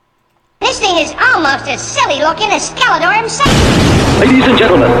thing is almost as silly looking as Skeletor himself. Ladies and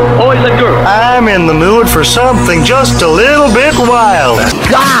gentlemen, boys and girls. I'm in the mood for something just a little bit wild.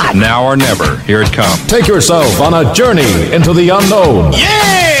 God! Now or never, here it comes. Take yourself on a journey into the unknown.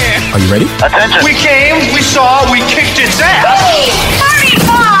 Yeah! Are you ready? Attention. We came, we saw, we kicked its ass. 35!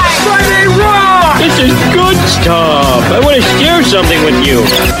 Friday Rock! This is good stuff. I want to share something with you.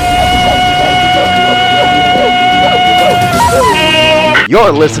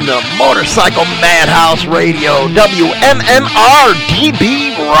 You're listening to Motorcycle Madhouse Radio, WMMR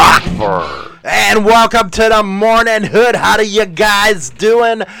DB Rockford. And welcome to the Morning Hood. How do you guys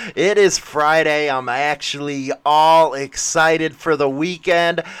doing? It is Friday. I'm actually all excited for the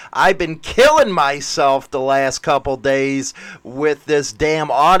weekend. I've been killing myself the last couple days with this damn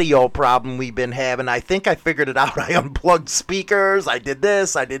audio problem we've been having. I think I figured it out. I unplugged speakers. I did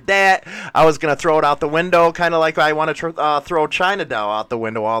this. I did that. I was going to throw it out the window, kind of like I want to throw Chinadoll out the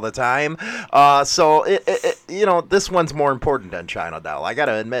window all the time. So, this one's more important than Chinadoll. I got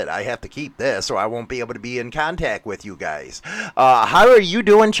to admit, I have to keep this, or I won't be able to be in contact with you guys. How are you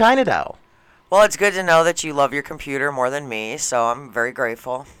doing, Chinadoll? Well, it's good to know that you love your computer more than me, so I'm very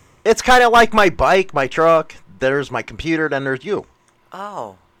grateful. It's kind of like my bike, my truck. There's my computer, then there's you.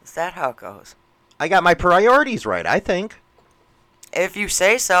 Oh, is that how it goes? I got my priorities right, I think. If you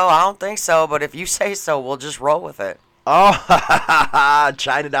say so, I don't think so, but if you say so, we'll just roll with it. Oh,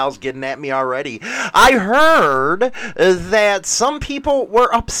 Chinadoll's getting at me already. I heard that some people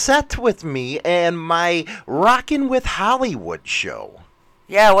were upset with me and my Rockin' with Hollywood show.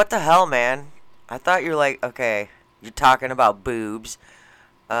 Yeah, what the hell, man? I thought you were like, okay, you're talking about boobs.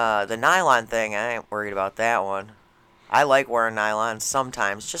 The nylon thing, I ain't worried about that one. I like wearing nylon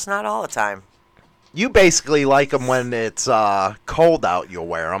sometimes, just not all the time. You basically like them when it's cold out, you'll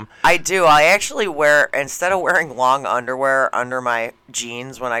wear them. I do. I actually wear, instead of wearing long underwear under my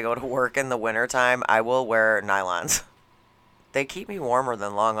jeans when I go to work in the wintertime, I will wear nylons. They keep me warmer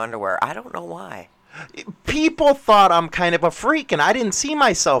than long underwear. I don't know why. People thought I'm kind of a freak, and I didn't see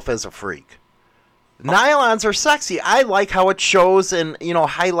myself as a freak. Nylons are sexy. I like how it shows and,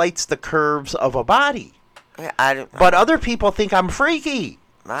 highlights the curves of a body. But other people think I'm freaky.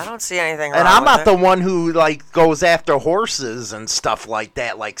 I don't see anything wrong and I'm with not it. the one who goes after horses and stuff like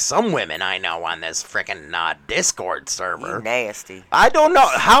that, like some women I know on this frickin' Discord server. You nasty. I don't know.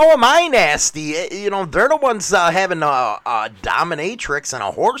 How am I nasty? They're the ones having a dominatrix and a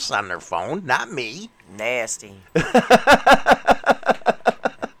horse on their phone, not me. Nasty.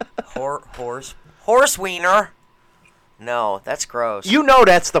 Horse wiener. No, that's gross.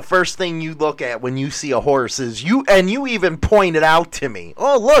 That's the first thing you look at when you see a horse is you, and you even pointed out to me.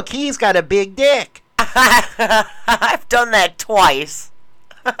 Oh, look, he's got a big dick. I've done that twice.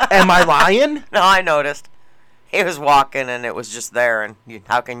 Am I lying? No, I noticed. He was walking and it was just there, and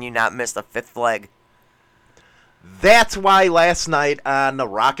how can you not miss the fifth leg? That's why last night on the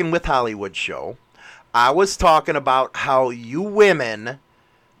Rockin' with Hollywood show, I was talking about how you women...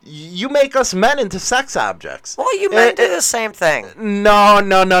 You make us men into sex objects. Well, you men do the same thing. No.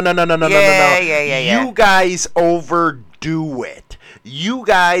 Yeah. You guys overdo it. You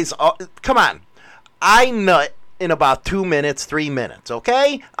guys, come on. I nut in about 2 minutes, 3 minutes,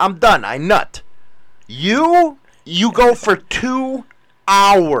 okay? I'm done. I nut. You go for 2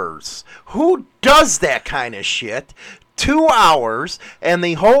 hours. Who does that kind of shit? 2 hours, and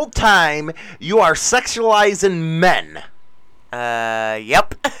the whole time you are sexualizing men.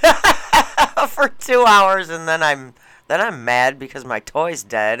 Yep. For 2 hours, and then I'm mad because my toy's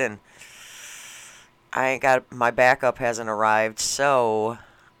dead, and my backup hasn't arrived, so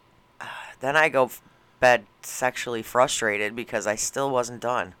then I go bed sexually frustrated because I still wasn't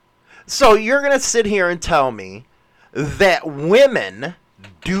done. So you're gonna sit here and tell me that women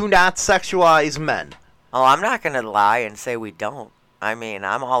do not sexualize men? Oh, I'm not gonna lie and say we don't. I mean,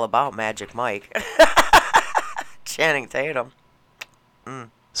 I'm all about Magic Mike. Channing Tatum.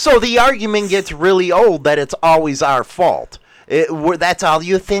 So the argument gets really old that it's always our fault. That's all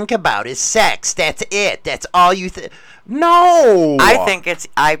you think about is sex. That's it. That's all you think. No.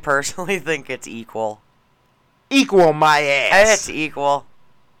 I personally think it's equal. Equal my ass. It's equal.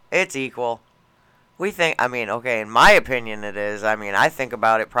 It's equal. In my opinion it is. I mean, I think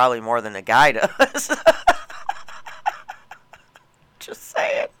about it probably more than a guy does. Just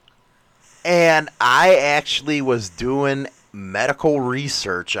saying. And I actually was doing medical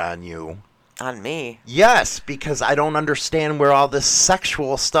research on you. On me? Yes, because I don't understand where all this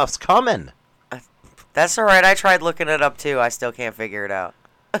sexual stuff's coming. That's alright, I tried looking it up too. I still can't figure it out.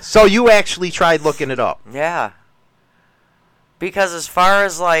 So you actually tried looking it up? Yeah. Because as far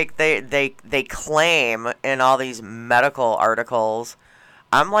as like they claim in all these medical articles,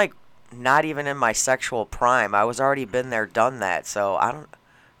 I'm like not even in my sexual prime. I was already been there, done that. So I don't.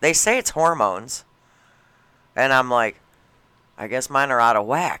 They say it's hormones, and I'm like, I guess mine are out of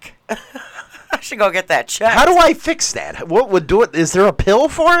whack. I should go get that checked. How do I fix that? What would do it? Is there a pill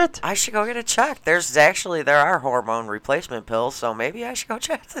for it? I should go get it checked. There are hormone replacement pills, so maybe I should go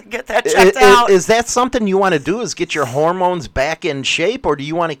get that checked out. Is that something you want to do? Is get your hormones back in shape, or do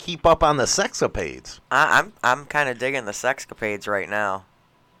you want to keep up on the sexapades? I'm kind of digging the sexcapades right now.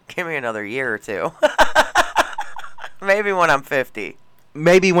 Give me another year or two. Maybe when I'm 50.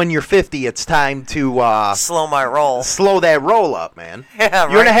 Maybe when you're 50, it's time to slow my roll. Slow that roll up, man. Yeah,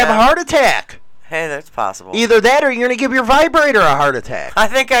 you're gonna have a heart attack. Hey, that's possible. Either that, or you're gonna give your vibrator a heart attack. I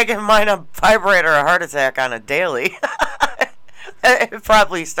think I give mine a vibrator a heart attack on a daily. It's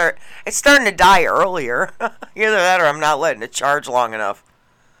starting to die earlier. Either that, or I'm not letting it charge long enough.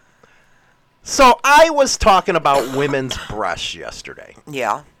 So I was talking about women's breasts yesterday.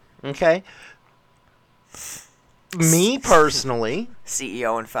 Yeah. Okay. Me personally,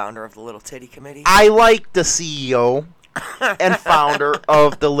 CEO and founder of the Little Titty Committee. I like the CEO and founder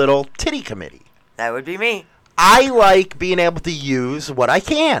of the Little Titty Committee. That would be me. I like being able to use what I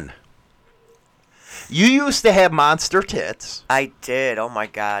can. You used to have monster tits. I did. Oh my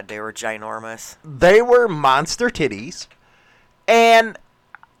God, they were ginormous. They were monster titties, and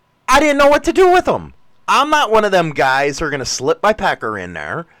I didn't know what to do with them. I'm not one of them guys who are going to slip my pecker in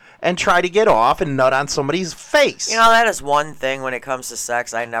there and try to get off and nut on somebody's face. You know, that is one thing when it comes to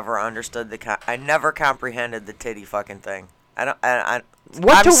sex. I never understood I never comprehended the titty fucking thing. What I'm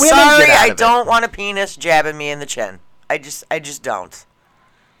do women sorry, get out I of it? don't want a penis jabbing me in the chin. I just don't.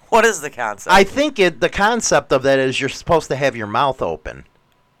 What is the concept? I think the concept of that is you're supposed to have your mouth open.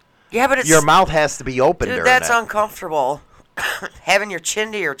 Yeah, but it's Your mouth has to be open dude, during that's that. uncomfortable. Having your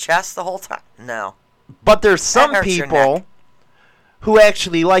chin to your chest the whole time? No. But there's some hurts your people neck. who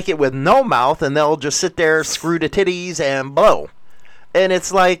actually like it with no mouth, and they'll just sit there, screw the titties, and blow. And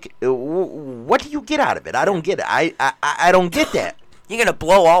it's like, what do you get out of it? I don't get it. I don't get that. You're going to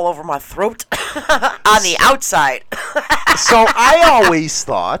blow all over my throat on the outside. So I always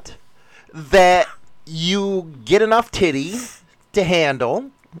thought that you get enough titty to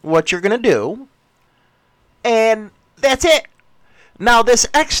handle what you're going to do, and that's it. Now, this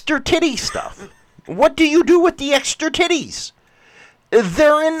extra titty stuff, what do you do with the extra titties?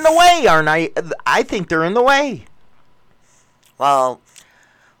 They're in the way, aren't I? I think they're in the way. Well,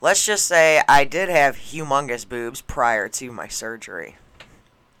 let's just say I did have humongous boobs prior to my surgery.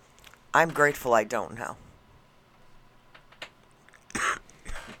 I'm grateful I don't now.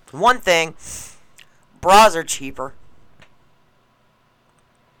 One thing, bras are cheaper.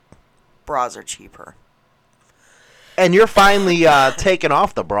 Bras are cheaper. And you're finally taking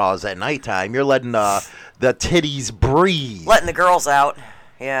off the bras at nighttime. You're letting the titties breathe. Letting the girls out.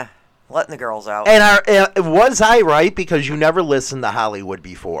 Yeah, letting the girls out. And was I right, because you never listened to Hollywood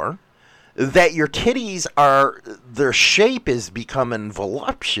before, that your titties their shape is becoming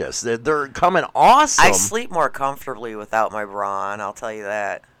voluptuous. They're becoming awesome. I sleep more comfortably without my bra on, I'll tell you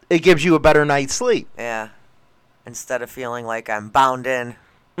that. It gives you a better night's sleep. Yeah. Instead of feeling like I'm bound in.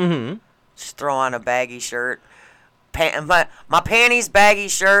 Mm-hmm. Just throw on a baggy shirt. My panties, baggy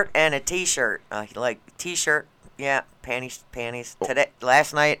shirt, and a t-shirt. Like t-shirt, yeah, panties.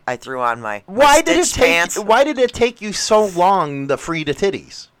 Last night I threw on my stitched pants. Why did it take you so long to free the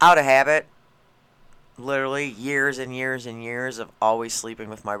titties? Out of habit. Literally years and years and years of always sleeping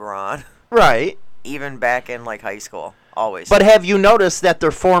with my bra on. Right. Even back in like high school, always. But have you noticed that they're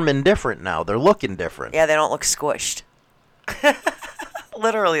forming different now? They're looking different. Yeah, they don't look squished.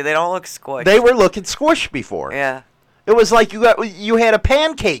 Literally, they don't look squished. They were looking squished before. Yeah. It was like you had a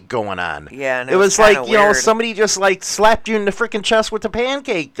pancake going on. Yeah, and it was like weird. Somebody just like slapped you in the freaking chest with a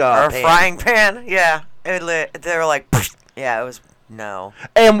pancake. Or a frying pan. Yeah, they were like, yeah, it was no.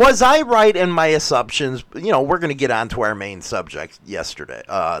 And was I right in my assumptions? We're going to get on to our main subject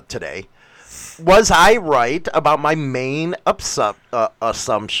today. Was I right about my main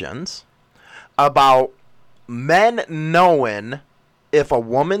assumptions about men knowing if a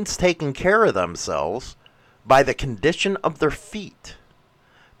woman's taking care of themselves by the condition of their feet?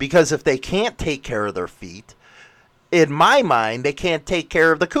 Because if they can't take care of their feet, in my mind, they can't take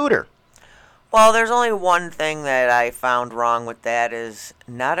care of the cooter. Well, there's only one thing that I found wrong with that is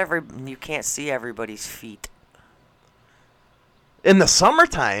you can't see everybody's feet. In the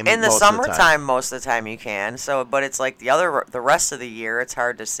summertime. Most of the time you can. So, but it's like the rest of the year, it's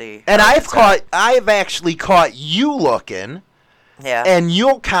hard to see. And I've actually caught you looking. Yeah. And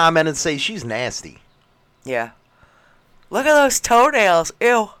you'll comment and say she's nasty. Yeah. Look at those toenails.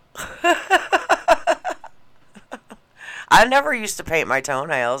 Ew. I never used to paint my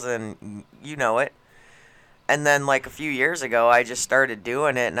toenails, and you know it. And then, like, a few years ago, I just started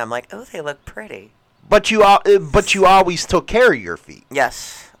doing it, and I'm like, oh, they look pretty. But you always took care of your feet.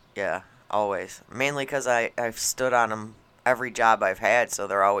 Yes. Yeah, always. Mainly because I've stood on them every job I've had, so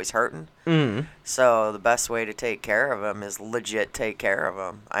they're always hurting. Mm. So the best way to take care of them is legit take care of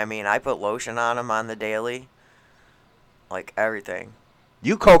them. I mean, I put lotion on them on the daily. Like, everything.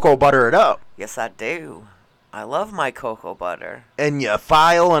 You cocoa butter it up. Yes, I do. I love my cocoa butter. And you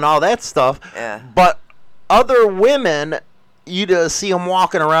file and all that stuff. Yeah. But other women, you just see them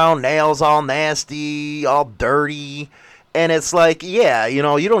walking around, nails all nasty, all dirty. And it's like, yeah, you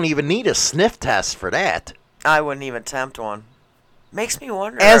don't even need a sniff test for that. I wouldn't even tempt one. Makes me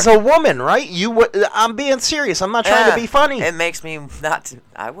wonder. As a woman, right? I'm being serious. I'm not trying to be funny. It makes me not.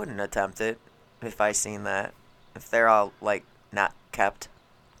 I wouldn't attempt it if I seen that. If they're all, like, not kept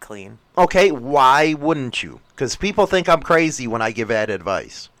clean. Okay, why wouldn't you? Because people think I'm crazy when I give that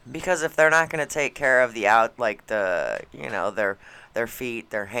advice. Because if they're not going to take care of their feet,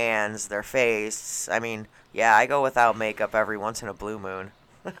 their hands, their face. I mean, yeah, I go without makeup every once in a blue moon.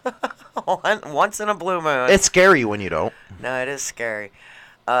 Once in a blue moon. It's scary when you don't. No, it is scary.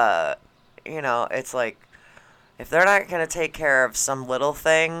 It's like, if they're not going to take care of some little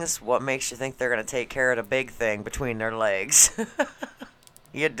things, what makes you think they're going to take care of the big thing between their legs?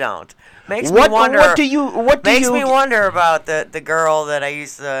 You don't. Makes me wonder. Makes me wonder about the girl that I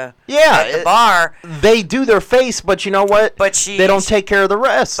used to at the bar. They do their face, but you know what? They don't take care of the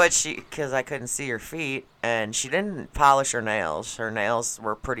rest. But because I couldn't see her feet, and she didn't polish her nails. Her nails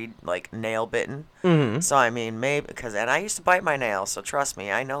were pretty, like, nail bitten. Mm-hmm. So I mean, maybe and I used to bite my nails. So trust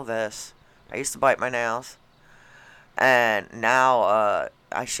me, I know this. I used to bite my nails, and now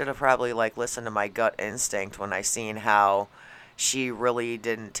I should have probably, like, listened to my gut instinct when I seen how she really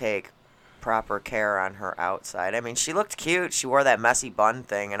didn't take proper care on her outside. I mean, she looked cute. She wore that messy bun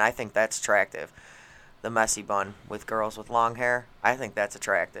thing, and I think that's attractive. The messy bun with girls with long hair, I think that's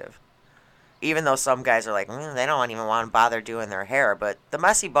attractive. Even though some guys are like, they don't even want to bother doing their hair, but the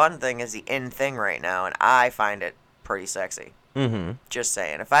messy bun thing is the in thing right now, and I find it pretty sexy. Mm-hmm. Just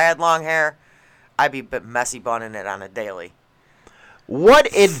saying. If I had long hair, I'd be messy bunning it on a daily.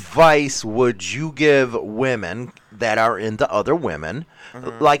 What advice would you give women that are into other women?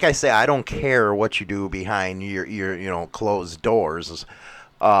 Mm-hmm. Like I say, I don't care what you do behind your closed doors.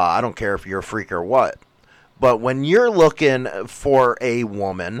 I don't care if you're a freak or what. But when you're looking for a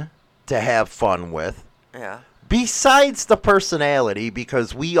woman to have fun with, besides the personality,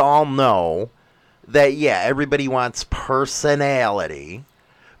 because we all know that, everybody wants personality.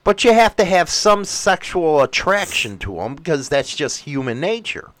 But you have to have some sexual attraction to them because that's just human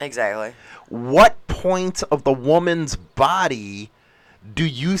nature. Exactly. What point of the woman's body do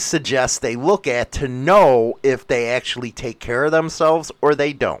you suggest they look at to know if they actually take care of themselves or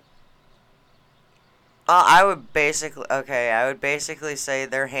they don't? I would basically say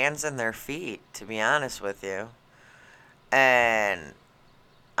their hands and their feet, to be honest with you. And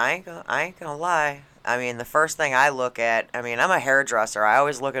I ain't gonna lie. I mean, the first thing I look at, I'm a hairdresser. I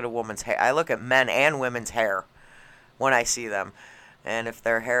always look at a woman's hair. I look at men and women's hair when I see them. And if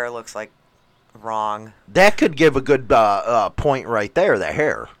their hair looks like wrong. That could give a good point right there, the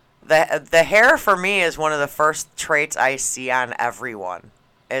hair. The hair for me is one of the first traits I see on everyone,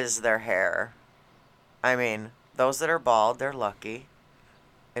 is their hair. I mean, those that are bald, they're lucky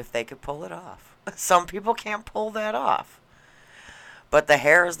if they could pull it off. Some people can't pull that off. But the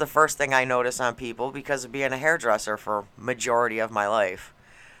hair is the first thing I notice on people because of being a hairdresser for majority of my life.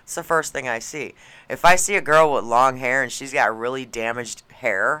 It's the first thing I see. If I see a girl with long hair and she's got really damaged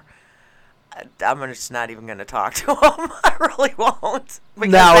hair, I'm just not even going to talk to them. I really won't.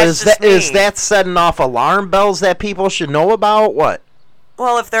 Now, is that setting off alarm bells that people should know about? What?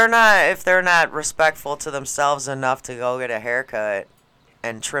 Well, if they're not respectful to themselves enough to go get a haircut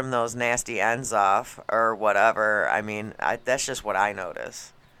and trim those nasty ends off or whatever, I mean, that's just what I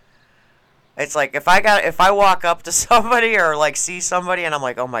notice. It's like if I walk up to somebody or like see somebody and I'm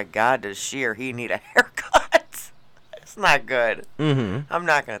like, oh my God, does she or he need a haircut? It's not good. Mm-hmm. I'm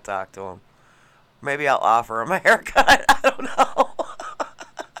not gonna talk to him. Maybe I'll offer him a haircut. I don't know.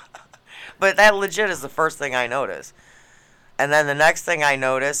 But that legit is the first thing I notice. And then the next thing I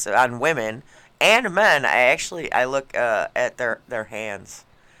notice on women and men, I look at their hands.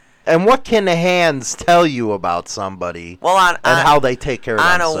 And what can the hands tell you about somebody? Well, on how they take care of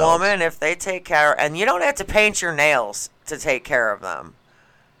themselves? On a woman, if they take care, and you don't have to paint your nails to take care of them.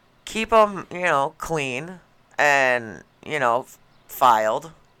 Keep them, clean and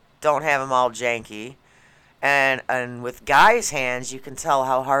filed. Don't have them all janky. And with guys' hands, you can tell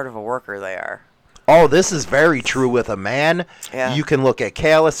how hard of a worker they are. Oh, this is very true with a man. Yeah. You can look at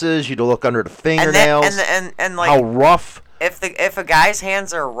calluses. You can look under the fingernails. And like how rough. If a guy's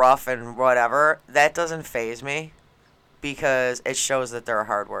hands are rough and whatever, that doesn't faze me because it shows that they're a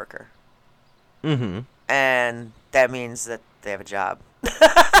hard worker. Mm-hmm. And that means that they have a job.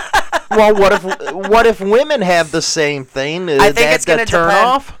 Well, what if women have the same thing? I think it's going to turn depend.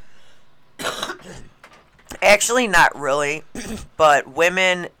 off. Actually, not really, but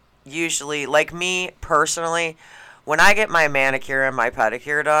women usually, like me personally, when I get my manicure and my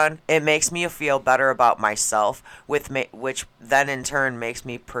pedicure done, it makes me feel better about myself, which then in turn makes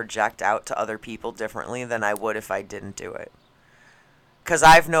me project out to other people differently than I would if I didn't do it. Because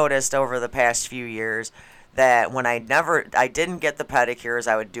I've noticed over the past few years that when I didn't get the pedicures,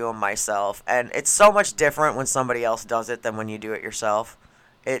 I would do them myself, and it's so much different when somebody else does it than when you do it yourself.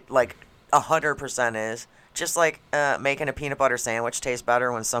 It like 100% is. Just like making a peanut butter sandwich tastes better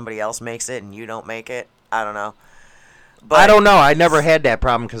when somebody else makes it and you don't make it. I don't know. But I don't know. I never had that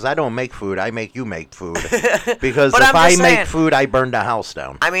problem because I don't make food. I make you make food. Because if I make food, I burn the house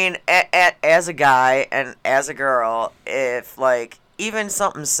down. I mean, as a guy and as a girl, if like even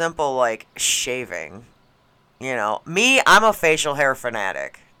something simple like shaving, you know, me, I'm a facial hair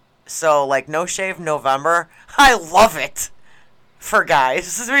fanatic. So like No Shave November, I love it. For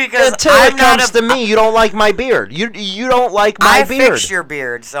guys, because until it comes to me, you don't like my beard. You don't like my beard. I fixed your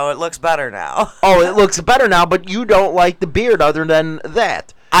beard, so it looks better now. Oh, it looks better now, but you don't like the beard. Other than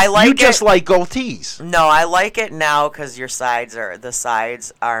that, I like you just like goatees. No, I like it now because the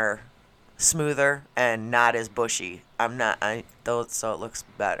sides are smoother and not as bushy. So it looks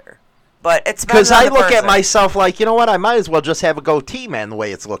better. But it's because I look at myself like, you know what? I might as well just have a goatee, man. The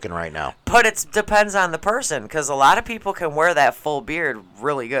way it's looking right now. But it depends on the person, because a lot of people can wear that full beard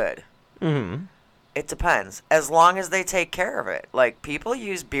really good. Mm-hmm. It depends, as long as they take care of it. Like people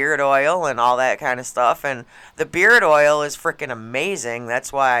use beard oil and all that kind of stuff, and the beard oil is freaking amazing.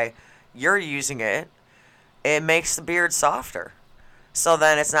 That's why you're using it. It makes the beard softer, so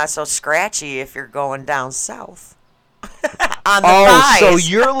then it's not so scratchy if you're going down south. On the thighs. So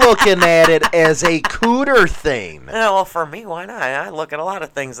you're looking at it as a cooter thing. Well, for me, why not? I look at a lot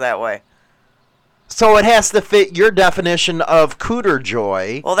of things that way. So it has to fit your definition of cooter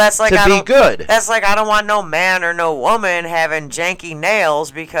joy. Well, that's like to be good. That's like I don't want no man or no woman having janky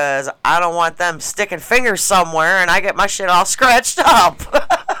nails because I don't want them sticking fingers somewhere and I get my shit all scratched up.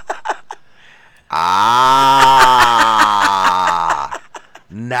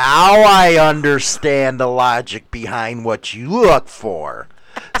 Now I understand the logic behind what you look for.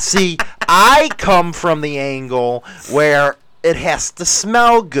 See, I come from the angle where it has to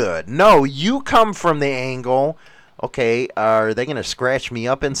smell good. No, you come from the angle, okay, are they going to scratch me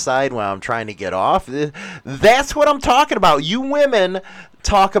up inside when I'm trying to get off? That's what I'm talking about. You women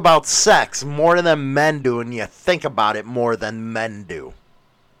talk about sex more than men do, and you think about it more than men do.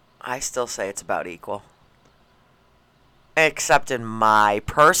 I still say it's about equal. Except in my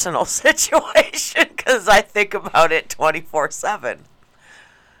personal situation, because I think about it 24/7.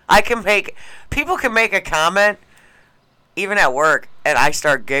 People can make a comment, even at work, and I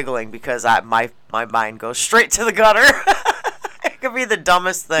start giggling because my mind goes straight to the gutter. It could be the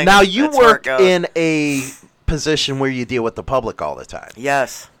dumbest thing. Now, you work in a position where you deal with the public all the time.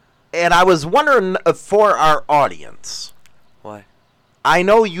 Yes. And I was wondering for our audience. What? I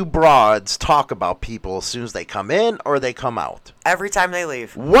know you broads talk about people as soon as they come in or they come out. Every time they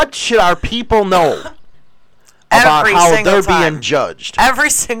leave. What should our people know about how they're being judged?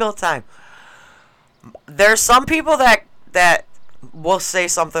 Every single time. There's some people that will say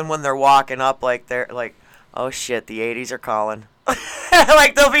something when they're walking up, like they're like, oh shit, the 80s are calling.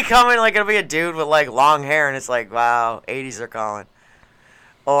 Like they'll be coming, like it'll be a dude with like long hair and it's like, wow, 80s are calling.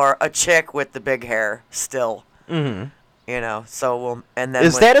 Or a chick with the big hair still. Mm-hmm. You know, so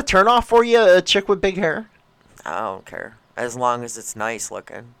is that a turnoff for you, a chick with big hair? I don't care. As long as it's nice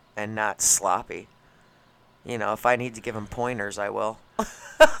looking and not sloppy. You know, if I need to give him pointers, I will.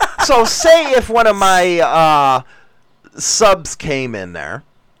 So say if one of my subs came in there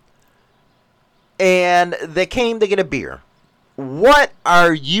and they came to get a beer, what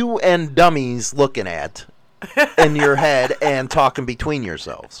are you and dummies looking at in your head and talking between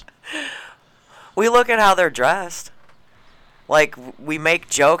yourselves? We look at how they're dressed. Like, we make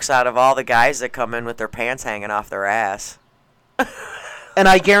jokes out of all the guys that come in with their pants hanging off their ass. And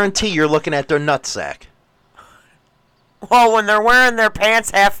I guarantee you're looking at their nutsack. Well, when they're wearing their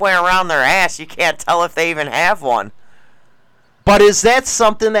pants halfway around their ass, you can't tell if they even have one. But is that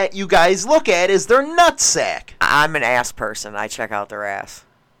something that you guys look at, is their nutsack? I'm an ass person. I check out their ass.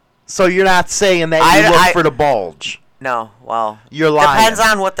 So you're not saying that you look for the bulge? No, well, you're lying. Depends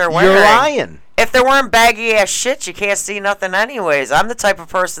on what they're wearing. You're lying. If they're wearing baggy ass shit, you can't see nothing anyways. I'm the type of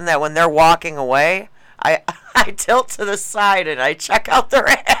person that when they're walking away, I tilt to the side and I check out their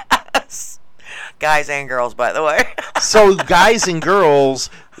ass. Guys and girls, by the way. So guys and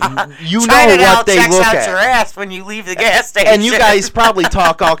girls, you know Chinadoll what they checks look out at. your ass when you leave the gas station. And you guys probably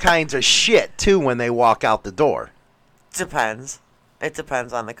talk all kinds of shit, too, when they walk out the door. Depends. It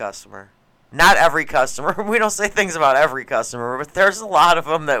depends on the customer. Not every customer. We don't say things about every customer, but there's a lot of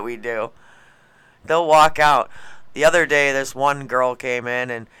them that we do. They'll walk out. The other day, this one girl came in,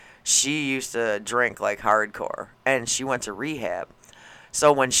 and she used to drink like hardcore, and she went to rehab.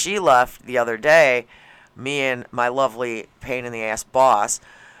 So when she left the other day, me and my lovely pain-in-the-ass boss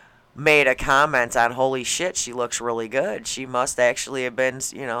made a comment on, holy shit, she looks really good. She must actually have been,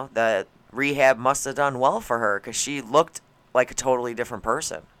 the rehab must have done well for her, because she looked like a totally different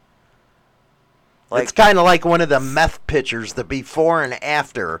person. It's kind of like one of the meth pictures, the before and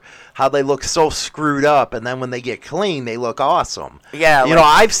after, how they look so screwed up, and then when they get clean, they look awesome. Yeah.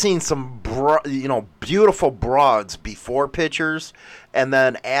 I've seen some, beautiful broads before pictures, and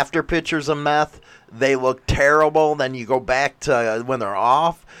then after pictures of meth, they look terrible. Then you go back to when they're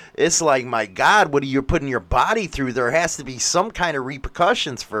off. It's like, my God, what are you putting your body through? There has to be some kind of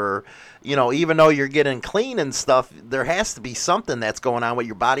repercussions for, even though you're getting clean and stuff, there has to be something that's going on with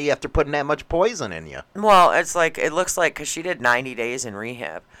your body after putting that much poison in you. Well, it's like, it looks like, because she did 90 days in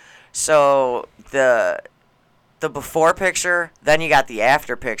rehab. So the before picture, then you got the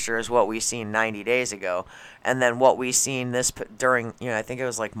after picture is what we seen 90 days ago. And then what we seen during, I think it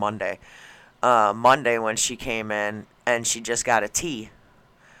was like Monday. Monday when she came in and she just got a tea.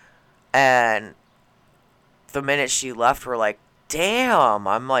 And the minute she left, we're like, damn.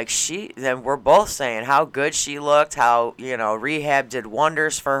 I'm like, then we're both saying how good she looked, how, rehab did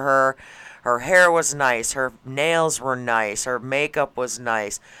wonders for her. Her hair was nice. Her nails were nice. Her makeup was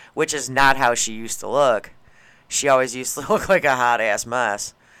nice, which is not how she used to look. She always used to look like a hot-ass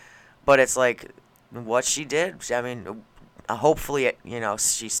mess. But it's like, what she did, I mean, hopefully,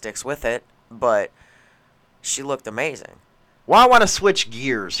 she sticks with it. But she looked amazing. Well, I want to switch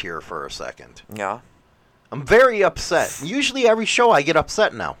gears here for a second. Yeah. I'm very upset. Usually every show I get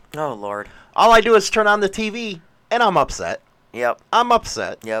upset now. Oh, Lord. All I do is turn on the TV, and I'm upset. Yep. I'm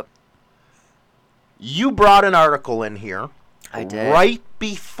upset. Yep. You brought an article in here. I did. Right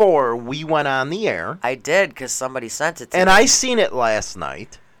before we went on the air. I did, because somebody sent it to me. And I seen it last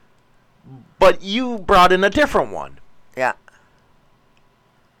night. But you brought in a different one. Yeah.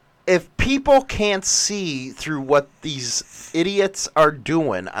 If people can't see through what these idiots are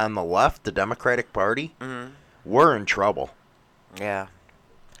doing on the left, the Democratic Party, we're in trouble. Yeah.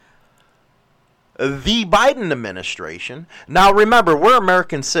 The Biden administration, now remember, we're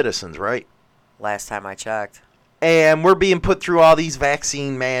American citizens, right? Last time I checked. And we're being put through all these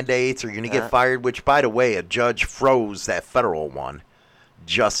vaccine mandates, or you're going to get fired, which, by the way, a judge froze that federal one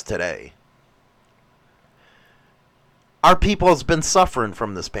just today. Our people has been suffering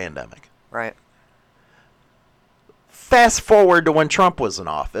from this pandemic. Right. Fast forward to when Trump was in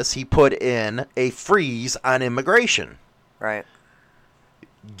office, he put in a freeze on immigration. Right.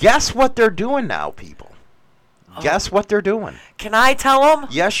 Guess what they're doing now, people? Guess what they're doing? Can I tell them?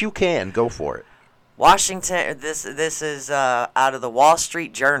 Yes, you can. Go for it. Washington, this is out of the Wall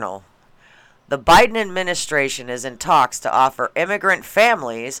Street Journal. The Biden administration is in talks to offer immigrant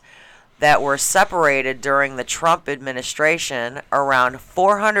families that were separated during the Trump administration around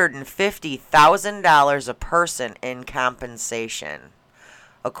 $450,000 a person in compensation.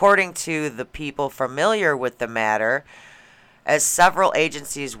 According to the people familiar with the matter, as several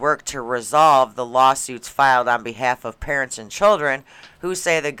agencies work to resolve the lawsuits filed on behalf of parents and children who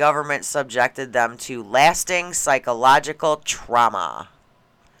say the government subjected them to lasting psychological trauma.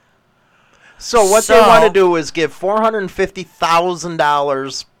 So what they want to do is give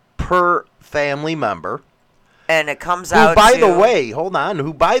 $450,000 per family member. And it comes out who, by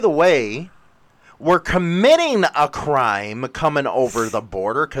the way, were committing a crime coming over the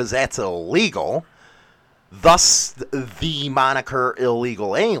border because that's illegal. Thus, the moniker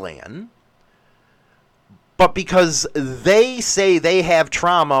illegal alien. But because they say they have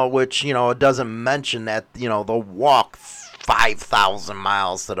trauma, which, it doesn't mention that, they'll walk 5,000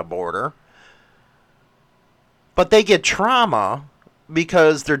 miles to the border. But they get trauma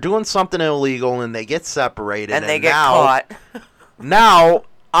because they're doing something illegal and they get separated. And they get caught. Now,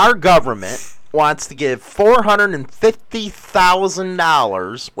 our government wants to give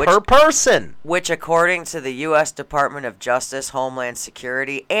 $450,000 per person. Which, according to the U.S. Department of Justice, Homeland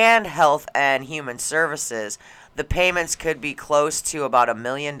Security, and Health and Human Services, the payments could be close to about $1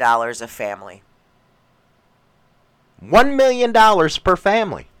 million a family. $1 million per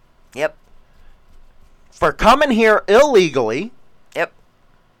family. Yep. for coming here illegally. Yep.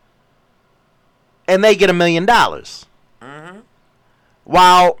 And they get $1 million. Mm-hmm.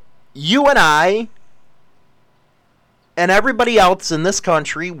 While you and I and everybody else in this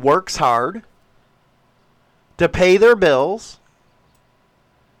country works hard to pay their bills,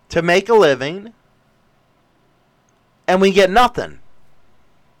 to make a living, and we get nothing.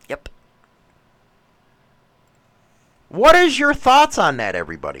 Yep. What is your thoughts on that,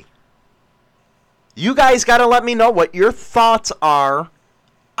 everybody? You guys got to let me know what your thoughts are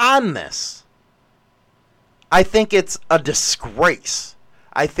on this. I think it's a disgrace.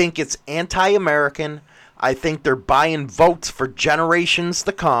 I think it's anti-American. I think they're buying votes for generations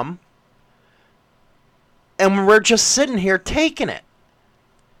to come. And we're just sitting here taking it.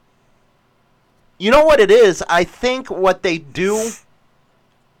 You know what it is? I think what they do,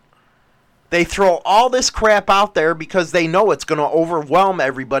 they throw all this crap out there because they know it's going to overwhelm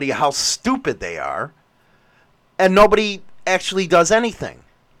everybody how stupid they are. And nobody actually does anything.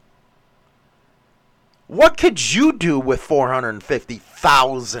 What could you do with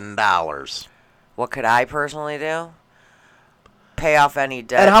 $450,000? What could I personally do? Pay off any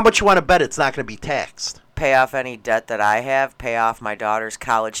debt. And how much you want to bet it's not going to be taxed? Pay off any debt that I have. Pay off my daughter's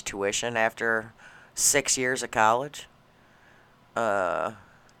college tuition after 6 years of college. Get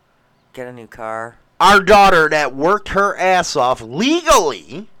a new car. Our daughter that worked her ass off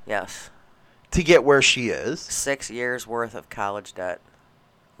legally. Yes. To get where she is. 6 years worth of college debt.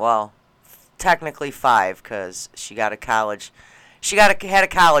 Well, technically 5 because she got a college. Had a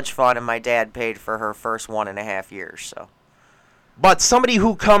college fund, and my dad paid for her first 1.5 years. So. But somebody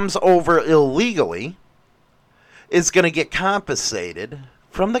who comes over illegally is going to get compensated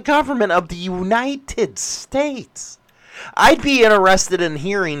from the government of the United States. I'd be interested in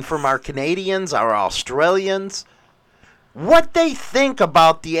hearing from our Canadians, our Australians, what they think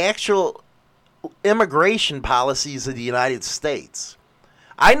about the actual immigration policies of the United States.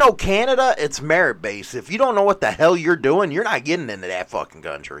 I know Canada, it's merit-based. If you don't know what the hell you're doing, you're not getting into that fucking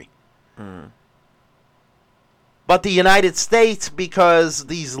country. But the United States, because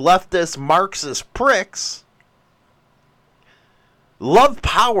these leftist Marxist pricks love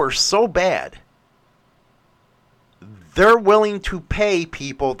power so bad, they're willing to pay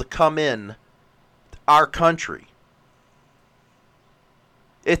people to come in our country.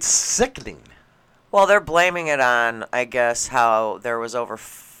 It's sickening. Well, they're blaming it on, I guess, how there was over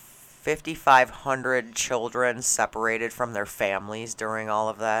 5,500 children separated from their families during all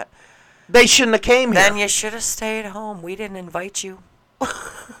of that. They shouldn't have came here. Then you should have stayed home. We didn't invite you.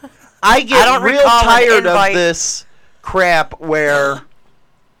 I get real tired of this crap where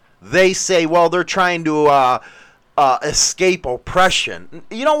they say, well, they're trying to escape oppression.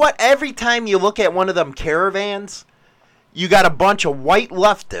 You know what? Every time you look at one of them caravans, you got a bunch of white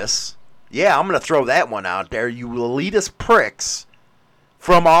leftists. Yeah, I'm going to throw that one out there. You elitist pricks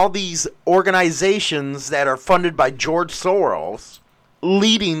from all these organizations that are funded by George Soros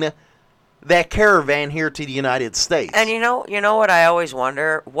leading that caravan here to the United States. And you know what I always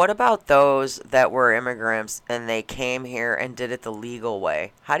wonder? What about those that were immigrants and they came here and did it the legal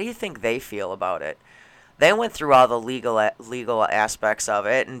way? How do you think they feel about it? They went through all the legal aspects of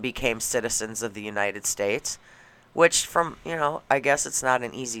it and became citizens of the United States. Which, I guess it's not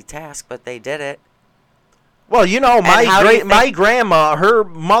an easy task, but they did it. Well, my grandma, her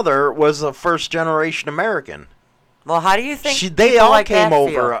mother was a first-generation American. Well, how do you think they all like came that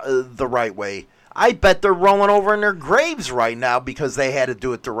over the right way? I bet they're rolling over in their graves right now because they had to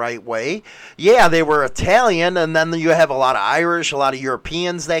do it the right way. Yeah, they were Italian, and then you have a lot of Irish, a lot of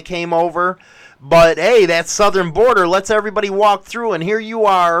Europeans that came over. But, hey, that southern border lets everybody walk through, and here you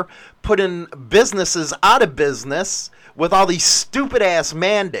are putting businesses out of business with all these stupid-ass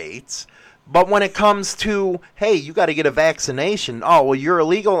mandates. But when it comes to, hey, you got to get a vaccination, oh, well, you're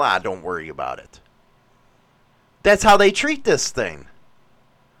illegal? Don't worry about it. That's how they treat this thing.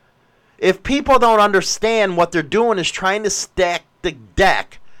 If people don't understand what they're doing is trying to stack the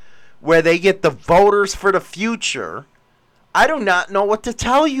deck where they get the voters for the future, I do not know what to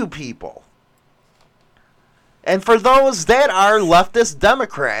tell you people. And for those that are leftist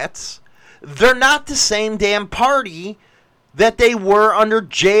Democrats, they're not the same damn party that they were under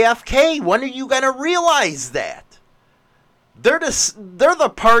JFK. When are you going to realize that? They're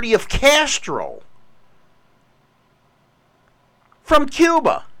the party of Castro from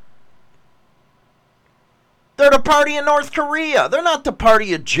Cuba. They're the party of North Korea. They're not the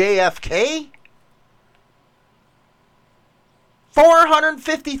party of JFK.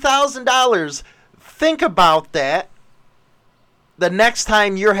 $450,000. Think about that the next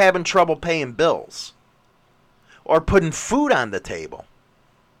time you're having trouble paying bills or putting food on the table.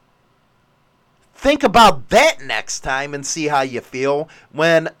 Think about that next time and see how you feel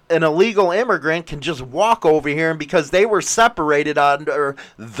when an illegal immigrant can just walk over here and because they were separated under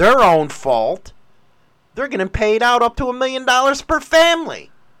their own fault, they're getting paid out up to $1 million per family.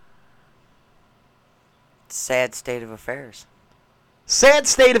 Sad state of affairs. Sad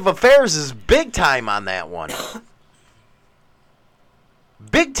state of affairs is big time on that one.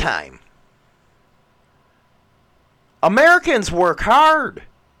 Big time. Americans work hard.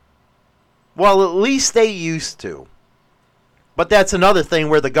 Well, at least they used to. But that's another thing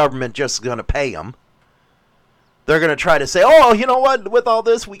where the government just is going to pay them. They're going to try to say, oh, you know what, with all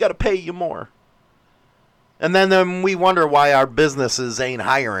this, we got to pay you more. And then we wonder why our businesses ain't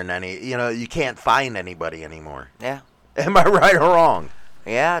hiring any. You know, you can't find anybody anymore. Yeah. Am I right or wrong?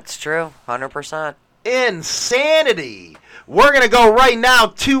 Yeah, it's true. 100%. Insanity. We're going to go right now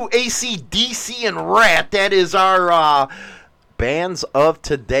to AC/DC and Rat. That is our bands of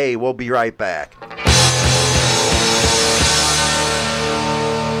today. We'll be right back.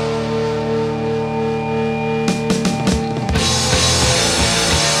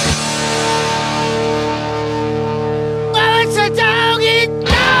 Well, it's a dog eat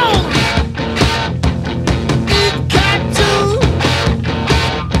dog. Eat cat too.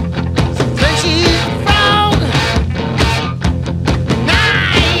 Frenchy frog.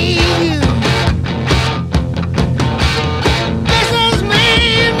 Naive.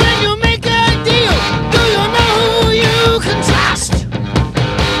 Businessman, when you make a deal, do you know who you can trust?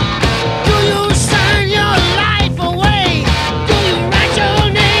 Do you sign your life away? Do you write your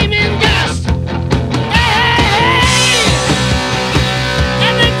name in dust? Hey,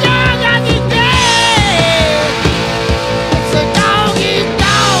 every dog has his day. It's a dog eat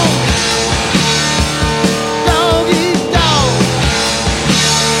dog. Dog eat dog.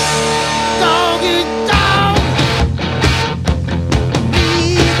 Dog eat dog.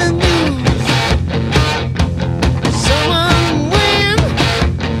 Read the news. Someone win.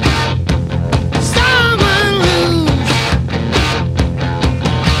 Someone lose.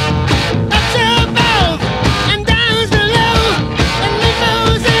 Ups above and downs below and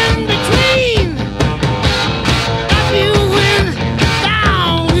limos in between. Up you win,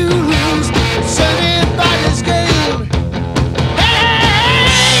 down you lose. It's anybody's game. Hey,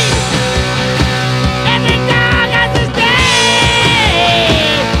 every dog has his day.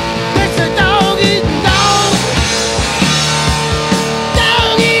 It's a dog eat dog.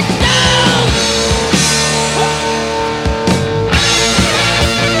 Dog eat dog.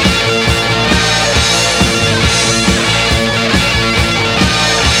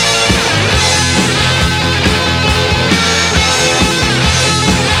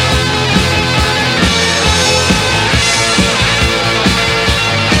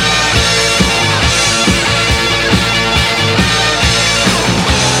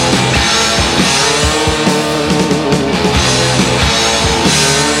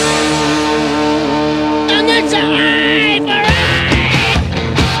 And it's an eye for eye,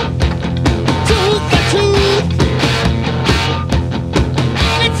 tooth for tooth.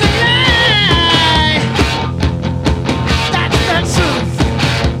 It's a lie, that's the truth.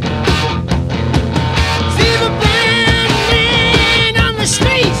 See the blind man on the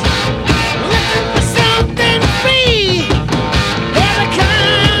street, looking for something free. Every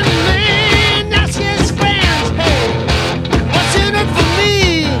kind man asks his friends, hey, what's in it for me?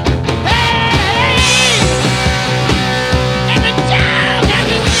 Hey,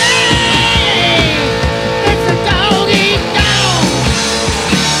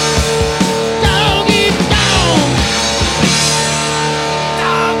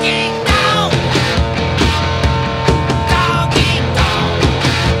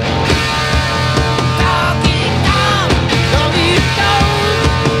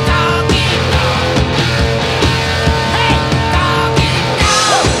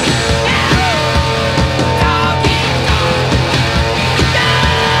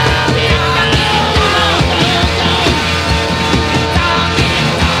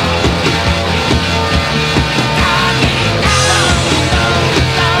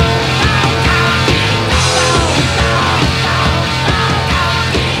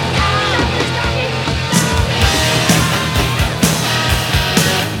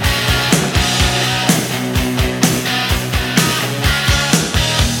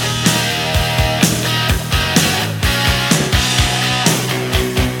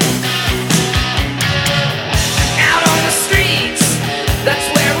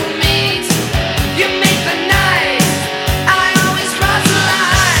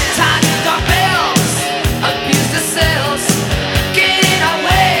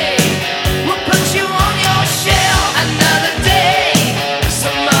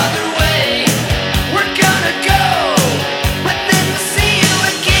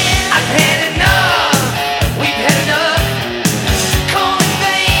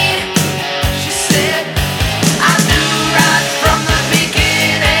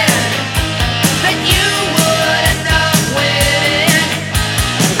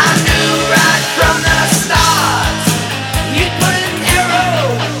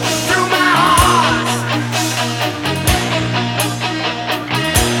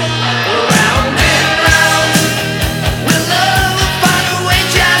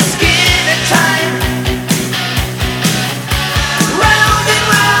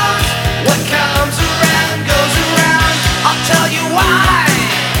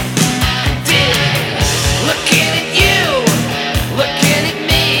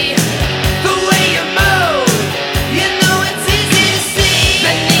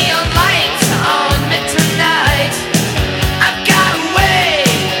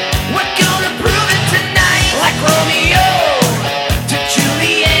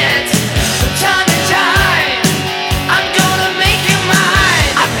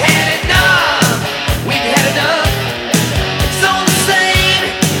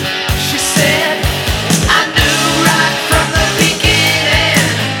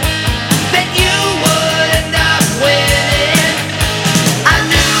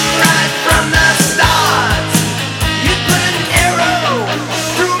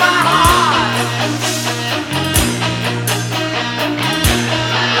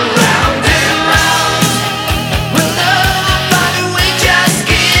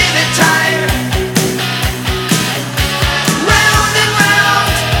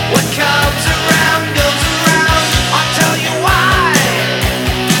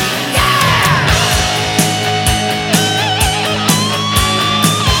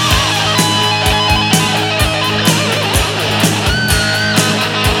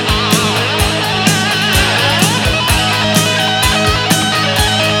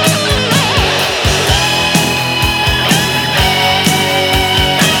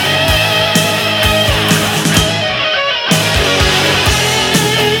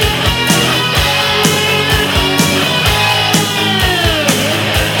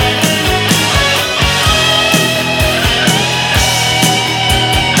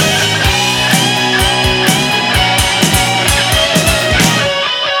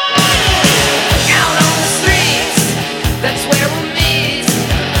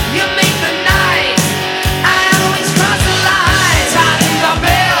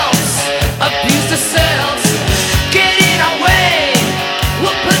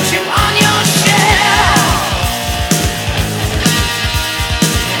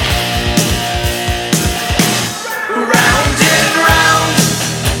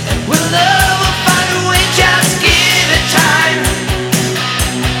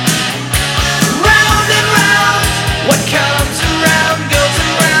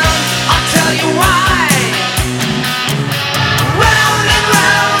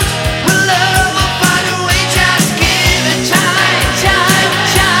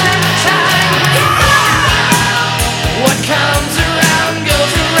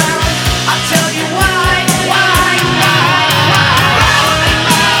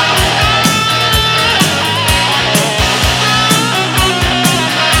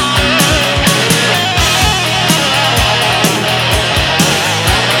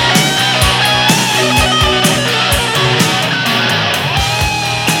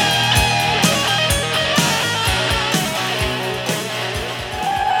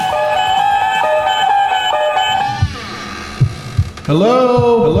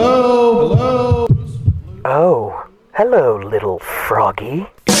 Oh, hello, little froggy.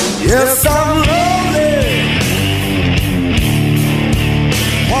 Yes, I'm lonely.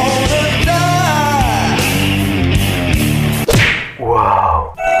 Wanna die.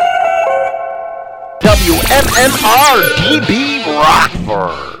 Whoa. WMMR-DB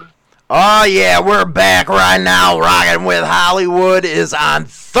Rockford. Oh, yeah, we're back right now. Rockin' with Hollywood is on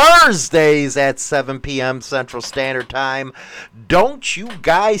Thursdays at 7 p.m. Central Standard Time. Don't you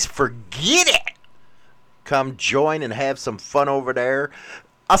guys forget it. Come join and have some fun over there.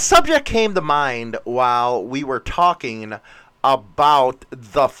 A subject came to mind while we were talking about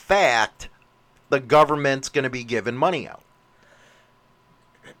the fact the government's going to be giving money out.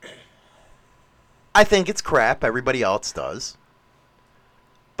 I think it's crap. Everybody else does.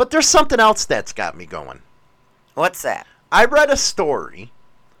 But there's something else that's got me going. What's that? I read a story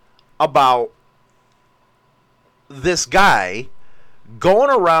about this guy going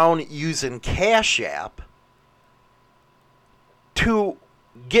around using Cash App to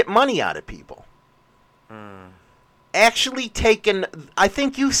get money out of people. Actually taking, I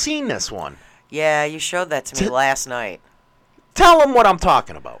think you've seen this one. Yeah, you showed that to me last night. Tell them what I'm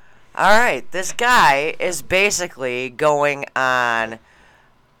talking about. All right, this guy is basically going on,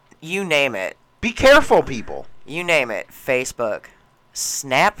 you name it. Be careful, people. You name it. Facebook,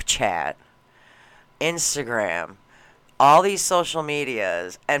 Snapchat, Instagram, all these social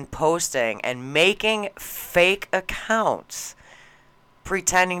medias, and posting and making fake accounts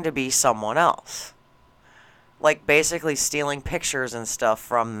pretending to be someone else. Like basically stealing pictures and stuff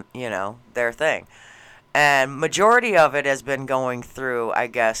from, their thing. And majority of it has been going through, I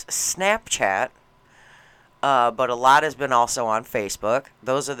guess, Snapchat. But a lot has been also on Facebook.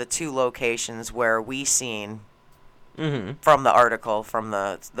 Those are the two locations where we seen from the article, from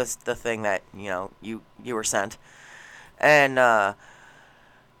the thing that, you were sent. And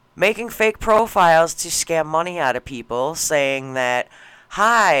making fake profiles to scam money out of people, saying that,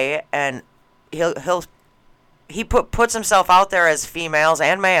 hi, and he puts himself out there as females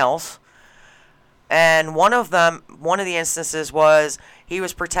and males. And one of the instances was he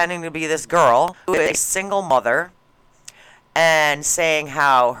was pretending to be this girl who is a single mother and saying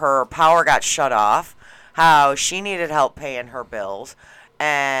how her power got shut off, how she needed help paying her bills,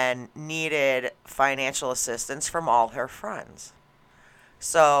 and needed financial assistance from all her friends.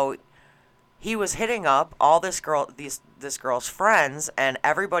 So he was hitting up all this girl's friends, and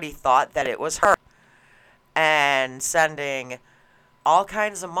everybody thought that it was her, and sending all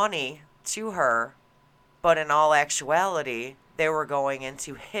kinds of money to her. But in all actuality, they were going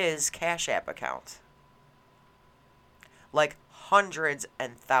into his Cash App account. Like hundreds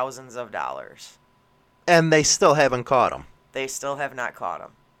and thousands of dollars. And they still haven't caught him. They still have not caught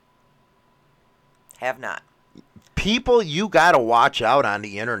him. Have not. People, you got to watch out on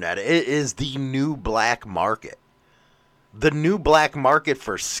the internet. It is the new black market. The new black market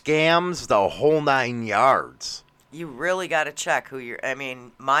for scams, the whole 9 yards. You really got to check who you're. I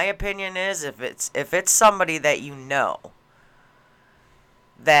mean, my opinion is if it's somebody that you know,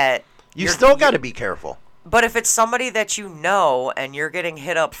 that you still got to be careful. But if it's somebody that you know and you're getting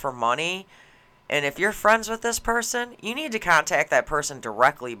hit up for money, and if you're friends with this person, you need to contact that person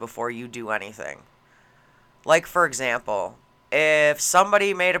directly before you do anything. Like, for example, if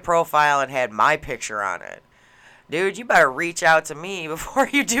somebody made a profile and had my picture on it, dude, you better reach out to me before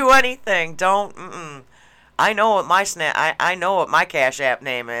you do anything. Don't. I know what I know what my Cash App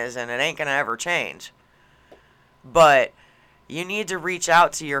name is, and it ain't gonna ever change. But you need to reach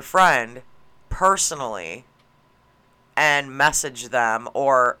out to your friend personally and message them,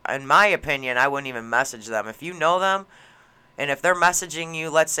 or in my opinion, I wouldn't even message them. If you know them, and if they're messaging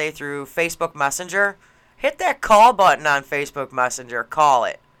you, let's say through Facebook Messenger, hit that call button on Facebook Messenger, call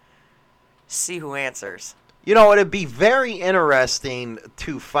it. See who answers. You know, it'd be very interesting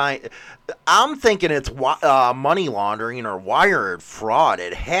to find. I'm thinking it's money laundering or wire fraud.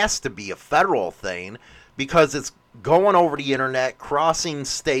 It has to be a federal thing because it's going over the internet, crossing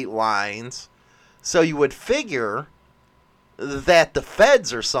state lines. So you would figure that the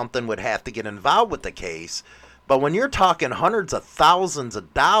feds or something would have to get involved with the case. But when you're talking hundreds of thousands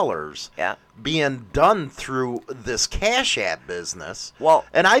of dollars being done through this Cash App business,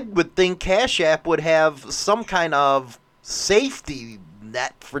 and I would think Cash App would have some kind of safety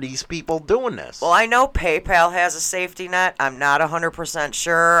net for these people doing this. Well, I know PayPal has a safety net. I'm not 100%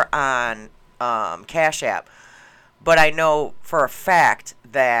 sure on Cash App. But I know for a fact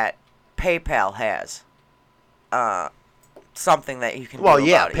that PayPal has something that you can do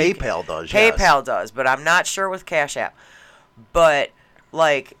about it. PayPal does, PayPal does, but I'm not sure with Cash App. But,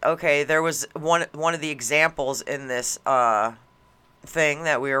 like, okay, there was one of the examples in this thing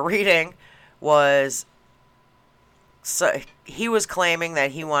that we were reading was, so he was claiming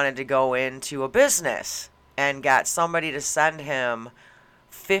that he wanted to go into a business and got somebody to send him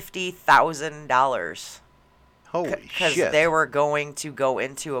 $50,000. Holy Because shit. they were going to go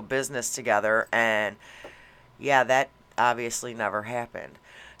into a business together, and yeah, that obviously never happened.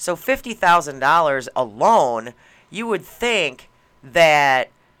 So $50,000 alone, you would think that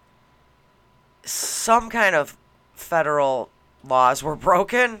some kind of federal laws were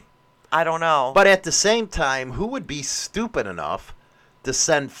broken. I don't know. But at the same time, who would be stupid enough to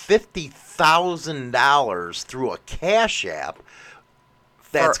send $50,000 through a Cash App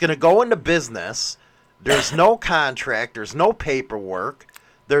that's going to go into business? There's no contract. There's no paperwork.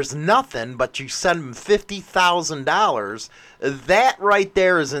 There's nothing, but you send them $50,000. That right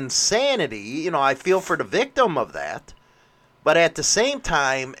there is insanity. You know, I feel for the victim of that. But at the same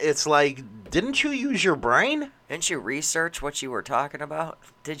time, it's like, didn't you use your brain? Didn't you research what you were talking about?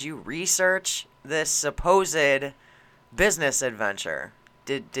 Did you research this supposed business adventure?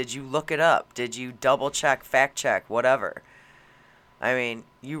 Did you look it up? Did you double check, fact check, whatever? I mean,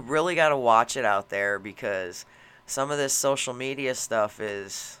 you really got to watch it out there, because some of this social media stuff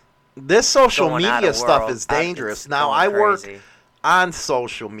is... This social going out media of stuff world. is dangerous. It's Now, going I work crazy. on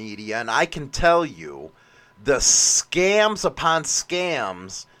social media, and I can tell you the scams upon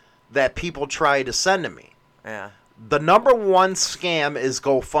scams that people try to send to me. Yeah. The number one scam is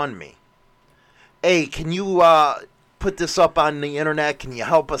GoFundMe. Hey, can you put this up on the internet? Can you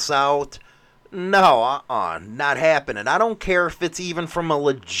help us out? No, not happening. I don't care if it's even from a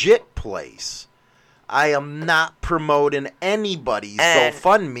legit place. I am not promoting anybody's And-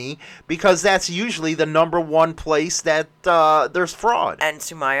 GoFundMe, because that's usually the number one place that there's fraud. And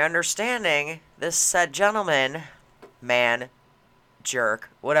to my understanding, this said gentleman, man, jerk,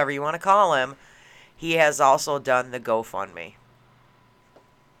 whatever you want to call him, he has also done the GoFundMe.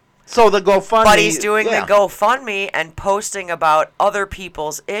 So the GoFundMe... But he's doing yeah. the GoFundMe and posting about other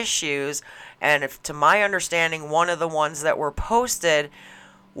people's issues. And if, to my understanding, one of the ones that were posted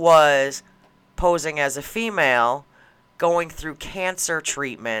was posing as a female, going through cancer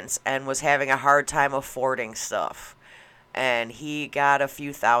treatments, and was having a hard time affording stuff. And he got a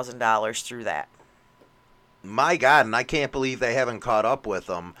few $1,000s through that. My God, and I can't believe they haven't caught up with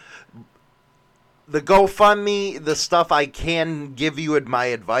them. The GoFundMe, the stuff I can give you my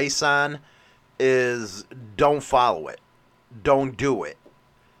advice on is don't follow it. Don't do it.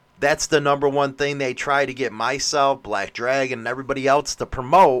 That's the number one thing they try to get myself, Black Dragon, and everybody else to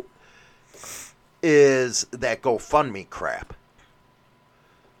promote, is that GoFundMe crap.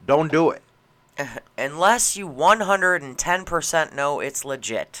 Don't do it. Unless you 110% know it's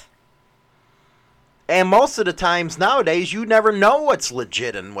legit. And most of the times nowadays, you never know what's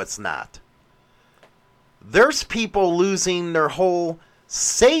legit and what's not. There's people losing their whole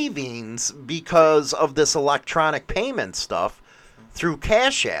savings because of this electronic payment stuff through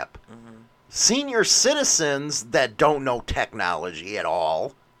Cash App. Mm-hmm. Senior citizens that don't know technology at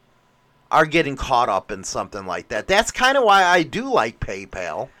all are getting caught up in something like that. That's kind of why I do like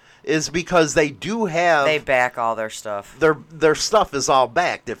PayPal, is because they do have... They back all their stuff. Their stuff is all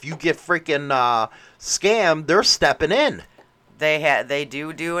backed. If you get freaking scammed, they're stepping in. They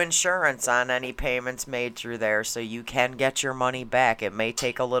do insurance on any payments made through there, so you can get your money back. It may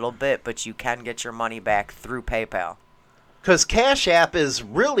take a little bit, but you can get your money back through PayPal. Because Cash App is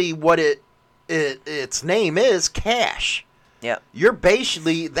really what its name is, cash. Yeah. You're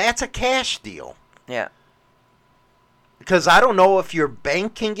basically, that's a cash deal. Yeah. Because I don't know if your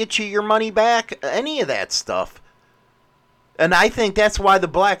bank can get you your money back, any of that stuff. And I think that's why the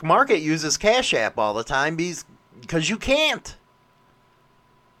black market uses Cash App all the time, because you can't.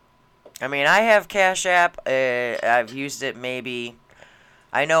 I mean, I have Cash App. I've used it maybe...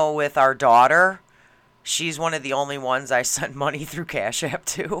 I know with our daughter, she's one of the only ones I send money through Cash App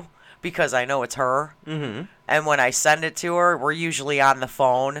to, because I know it's her. Mm-hmm. And when I send it to her, we're usually on the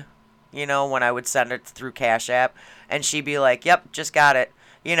phone, you know, when I would send it through Cash App. And she'd be like, yep, just got it.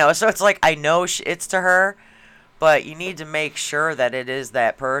 You know, so it's like I know it's to her, but you need to make sure that it is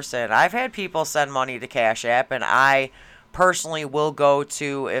that person. I've had people send money to Cash App, and I personally will go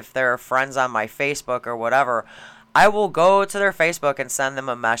to, if they're friends on my Facebook or whatever, I will go to their Facebook and send them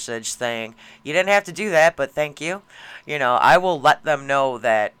a message saying, you didn't have to do that, but thank you. You know, I will let them know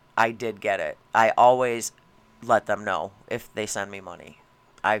that I did get it. I always let them know if they send me money.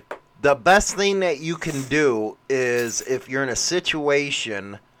 The best thing that you can do is, if you're in a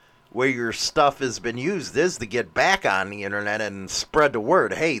situation where your stuff has been used, is to get back on the internet and spread the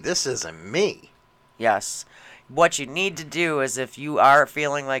word. Hey, this isn't me. Yes. What you need to do is, if you are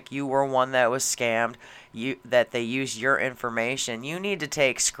feeling like you were one that was scammed, that they use your information, you need to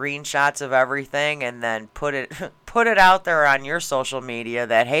take screenshots of everything and then put it put it out there on your social media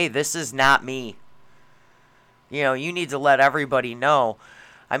that, hey, this is not me. You know, you need to let everybody know.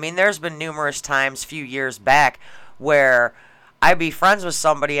 I mean, there's been numerous times, few years back, where I'd be friends with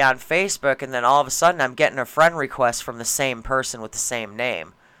somebody on Facebook, and then all of a sudden I'm getting a friend request from the same person with the same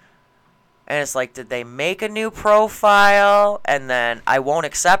name. And it's like, did they make a new profile? And then I won't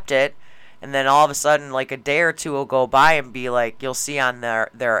accept it. And then all of a sudden, like a day or two will go by and be like, you'll see on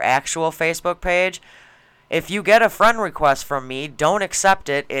their actual Facebook page, if you get a friend request from me, don't accept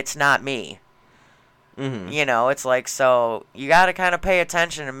it. It's not me. Mm-hmm. You know, it's like, so you got to kind of pay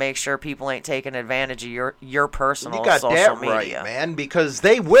attention and make sure people ain't taking advantage of your personal You got social that media. right, man, because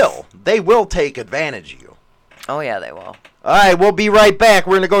they will take advantage of you. Oh, yeah, they will. All right, we'll be right back.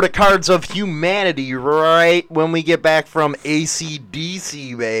 We're going to go to Cards of Humanity right when we get back from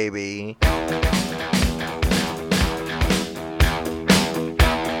AC/DC, baby.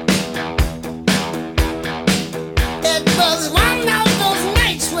 It was one of those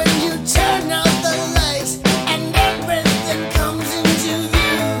nights when you turn out the lights and everything comes into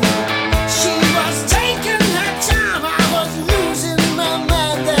view. She was taking her time, I was losing my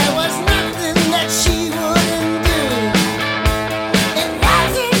mind. There was nothing that she wouldn't do. It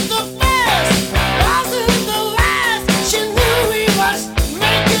wasn't the first, wasn't the last. She knew we was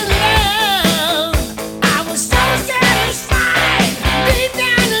making love. I was so satisfied, deep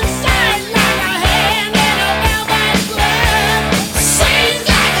down inside, like a hand in a velvet glove.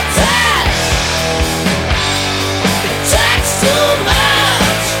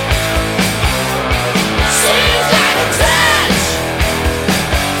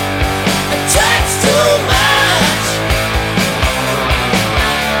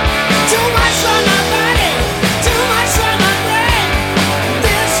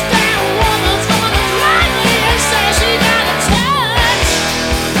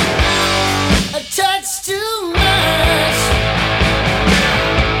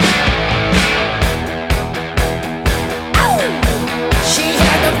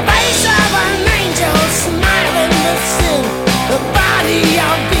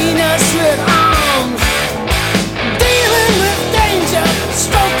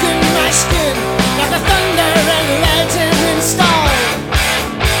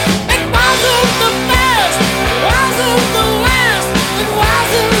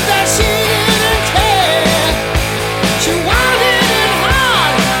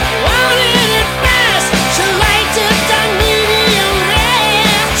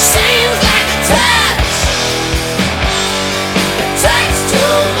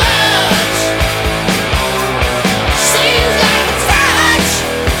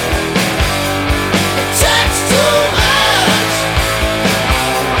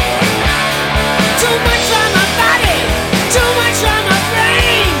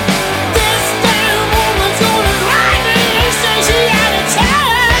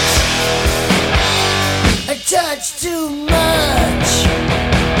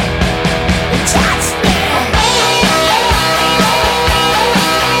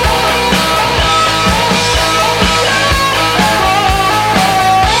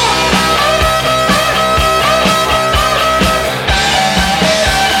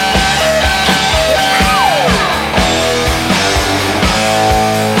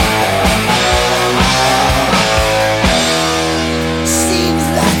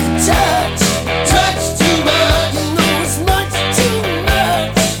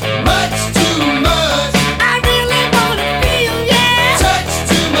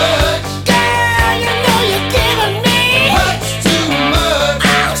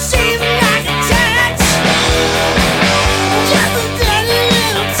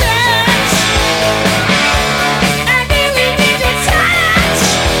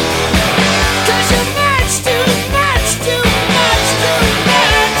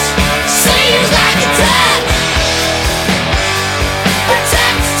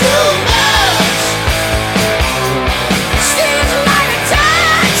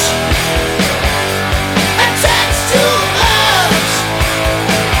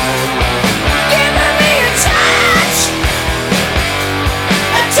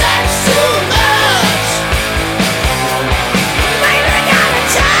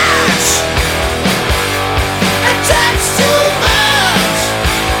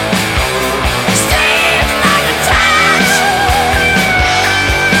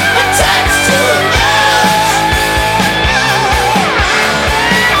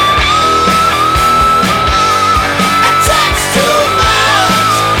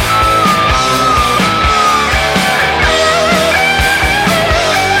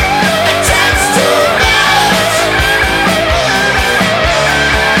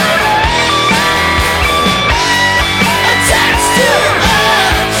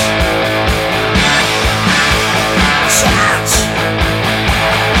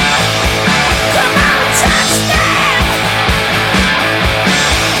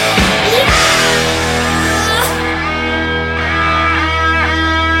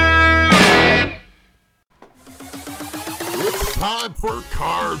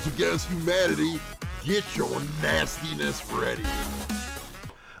 Cards Against Humanity, get your nastiness ready.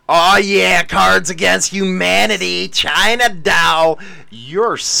 Oh yeah, Cards Against Humanity, Chinadoll,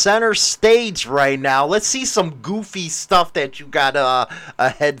 you're center stage right now. Let's see some goofy stuff that you got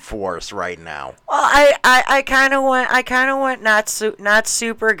ahead for us right now. Well, I kind of went not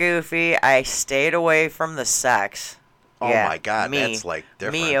super goofy. I stayed away from the sex. Oh Yeah, my God, me, that's like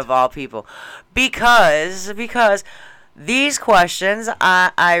different. Me of all people, because these questions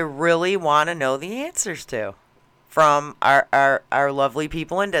I really want to know the answers to from our lovely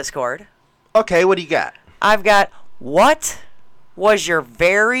people in Discord. Okay, what do you got? I've got, what was your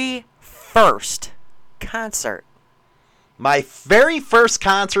very first concert? My very first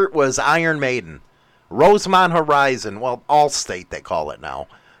concert was Iron Maiden. Rosemont Horizon. Well, Allstate they call it now.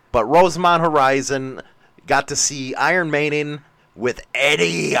 But Rosemont Horizon, got to see Iron Maiden with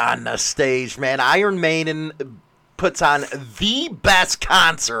Eddie on the stage, man. Iron Maiden puts on the best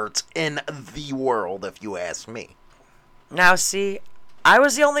concerts in the world, if you ask me. Now, see, I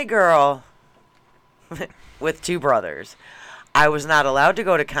was the only girl with two brothers. I was not allowed to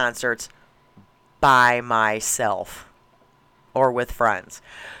go to concerts by myself or with friends.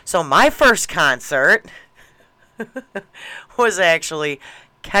 So my first concert was actually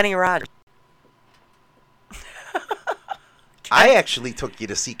Kenny Rogers. I actually took you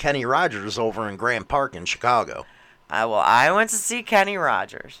to see Kenny Rogers over in Grant Park in Chicago. I went to see Kenny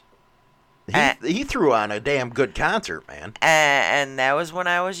Rogers. He threw on a damn good concert, man. And that was when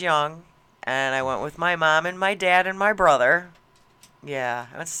I was young. And I went with my mom and my dad and my brother. Yeah,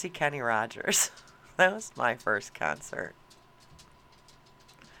 I went to see Kenny Rogers. That was my first concert.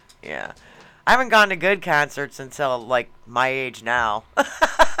 Yeah. I haven't gone to good concerts until, like, my age now.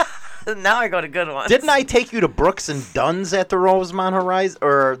 Now I go to good ones. Didn't I take you to Brooks and Dunn's at the Rosemont Horizon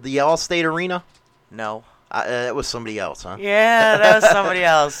or the Allstate Arena? No. That was somebody else, huh? Yeah, that was somebody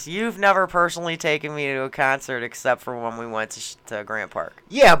else. You've never personally taken me to a concert except for when we went to Grant Park.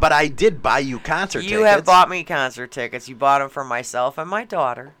 Yeah, but I did buy you concert tickets. You have bought me concert tickets. You bought them for myself and my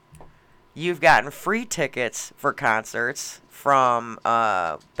daughter. You've gotten free tickets for concerts from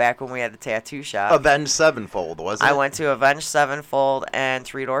back when we had the tattoo shop. Avenged Sevenfold, wasn't it? I went to Avenged Sevenfold and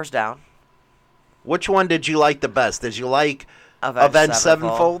Three Doors Down. Which one did you like the best? Did you like Avenged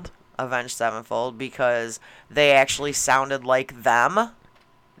Sevenfold? Avenged Sevenfold, because they actually sounded like them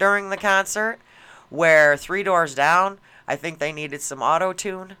during the concert, where Three Doors Down, I think they needed some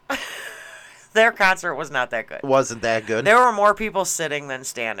auto-tune. Their concert was not that good. Wasn't that good? There were more people sitting than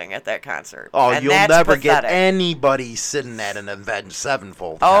standing at that concert. Oh, and you'll that's never pathetic. get anybody sitting at an Avenged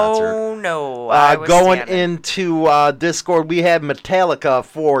Sevenfold concert. Oh, no. I was going standing. into Discord, we have Metallica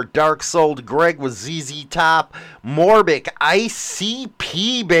for Dark Souled Greg with ZZ Top. Morbic,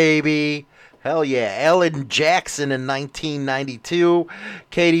 ICP, baby. Hell yeah. Ellen Jackson in 1992.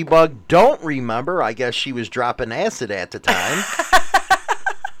 Katie Bug, don't remember. I guess she was dropping acid at the time.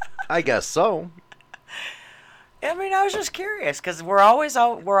 I guess so. I mean, I was just curious because we're always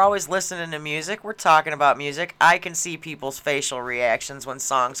listening to music. We're talking about music. I can see people's facial reactions when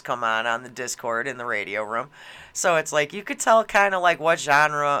songs come on the Discord in the radio room. So it's like you could tell kind of like what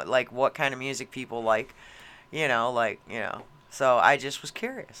genre, like what kind of music people like, So I just was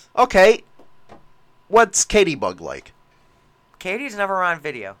curious. Okay. What's Katie Bug like? Katie's never on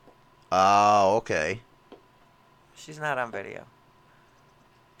video. Oh, okay. She's not on video.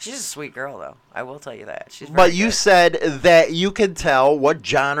 She's a sweet girl, though. I will tell you that. She's very But you good. said that you can tell what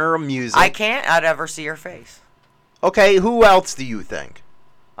genre of music. I'd ever see her face. Okay, who else do you think?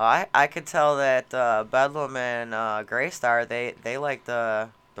 I could tell that Bedlam and Graystar, they like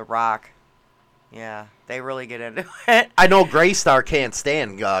the rock. Yeah, they really get into it. I know Graystar can't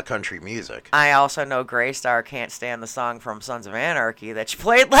stand country music. I also know Graystar can't stand the song from Sons of Anarchy that you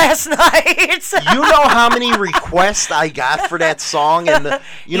played last night. You know how many requests I got for that song, and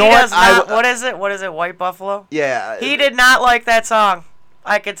you know what? What is it? What is it? White Buffalo? Yeah. He did not like that song.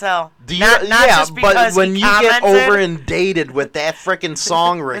 I could tell. Do you, not yeah, just but because when he you get commented. over inundated with that freaking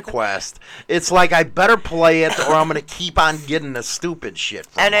song request, it's like I better play it or I'm gonna keep on getting the stupid shit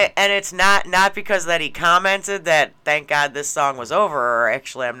from him. And it's not because that he commented that thank God this song was over, or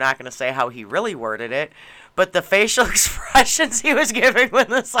actually I'm not gonna say how he really worded it, but the facial expressions he was giving when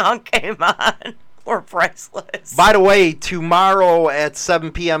the song came on were priceless. By the way, tomorrow at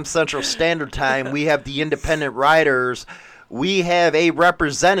 7 p.m. Central Standard Time, we have the Independent Riders. We have a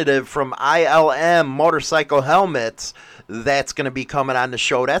representative from ILM Motorcycle Helmets that's going to be coming on the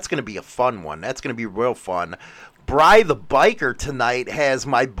show. That's going to be a fun one. That's going to be real fun. Bry the Biker tonight has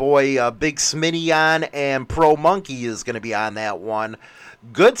my boy Big Smitty on, and Pro Monkey is going to be on that one.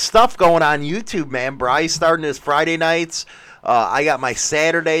 Good stuff going on YouTube, man. Bry's starting his Friday nights. I got my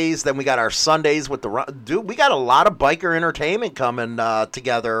Saturdays, then we got our Sundays with the... Dude, we got a lot of biker entertainment coming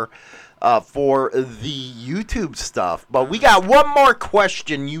together for the YouTube stuff. But we got one more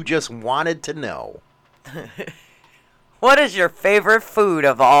question you just wanted to know. What is your favorite food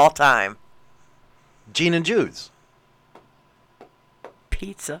of all time? Gene and Jude's.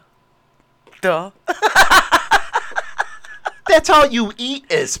 Pizza. Duh. That's all you eat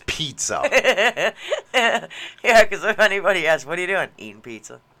is pizza. Yeah, because if anybody asks, what are you doing? Eating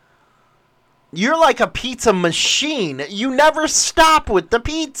pizza. You're like a pizza machine. You never stop with the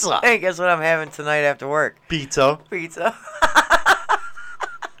pizza. Hey, guess what I'm having tonight after work? Pizza. Pizza.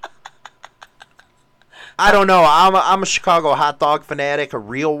 I don't know. I'm a Chicago hot dog fanatic, a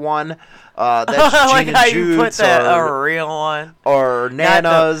real one. That's like Gene how and you put Jude's that, or, a real one. Or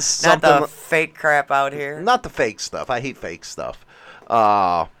Nana's. Not the fake crap out here. Not the fake stuff. I hate fake stuff.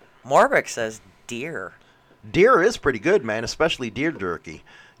 Morbic says deer. Deer is pretty good, man, especially deer jerky.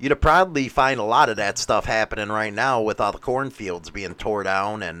 You'd probably find a lot of that stuff happening right now with all the cornfields being tore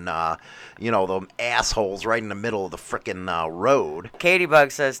down and, the assholes right in the middle of the frickin' road. Katie Bug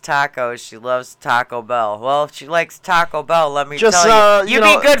says tacos. She loves Taco Bell. Well, if she likes Taco Bell, let me tell you. You'd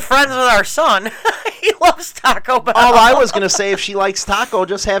be good friends with our son. He loves Taco Bell. All I was going to say, if she likes taco,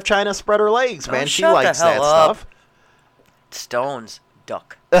 just have China spread her legs, man. She likes that stuff. Stones.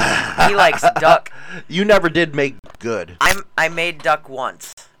 Duck. He likes duck. You never did make good. I made duck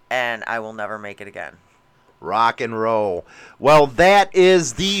once, and I will never make it again. Rock and roll. Well, that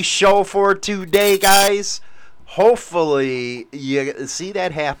is the show for today, guys. Hopefully, you see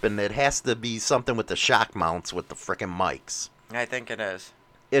that happen. It has to be something with the shock mounts with the frickin' mics. I think it is.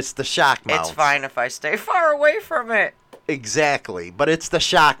 It's the shock mounts. It's fine if I stay far away from it. Exactly, but it's the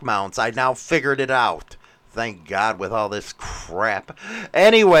shock mounts. I now figured it out. Thank God with all this crap.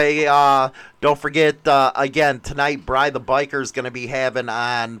 Anyway, don't forget, again, tonight, Bri the Biker's going to be having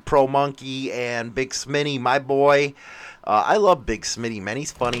on Pro Monkey and Big Smitty, my boy. I love Big Smitty, man.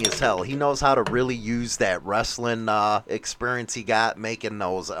 He's funny as hell. He knows how to really use that wrestling experience he got making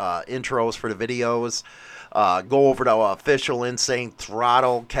those intros for the videos. Go over to official Insane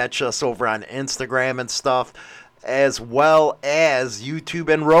Throttle. Catch us over on Instagram and stuff. As well as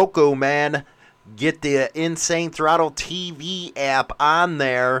YouTube and Roku, man. Get the Insane Throttle TV app on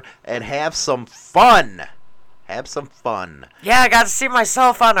there and have some fun. Have some fun. Yeah, I got to see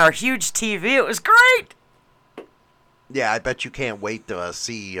myself on our huge TV. It was great. Yeah, I bet you can't wait to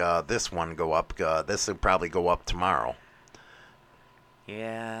see this one go up. This will probably go up tomorrow.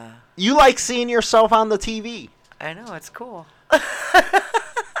 Yeah. You like seeing yourself on the TV. I know, it's cool.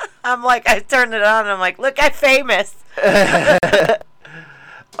 I'm like, I turned it on and I'm like, look, I'm famous.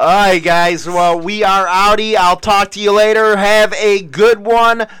 All right, guys. Well, we are outie. I'll talk to you later. Have a good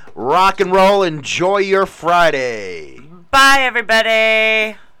one. Rock and roll. Enjoy your Friday. Bye,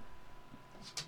 everybody.